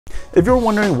If you're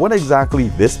wondering what exactly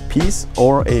this piece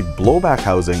or a blowback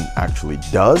housing actually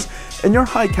does, in your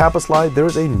high kappa slide there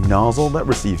is a nozzle that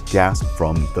receives gas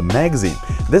from the magazine.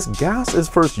 This gas is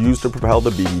first used to propel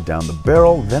the BB down the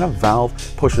barrel, then a valve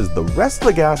pushes the rest of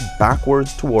the gas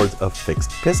backwards towards a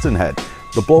fixed piston head.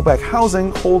 The blowback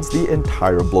housing holds the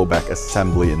entire blowback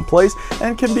assembly in place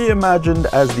and can be imagined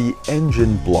as the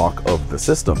engine block of the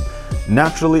system.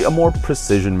 Naturally, a more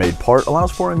precision-made part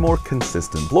allows for a more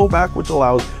consistent blowback, which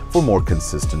allows for more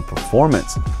consistent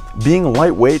performance. Being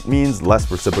lightweight means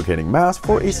less reciprocating mass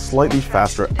for a slightly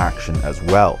faster action as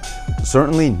well.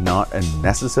 Certainly not a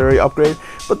necessary upgrade,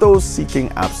 but those seeking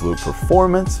absolute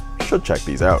performance should check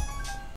these out.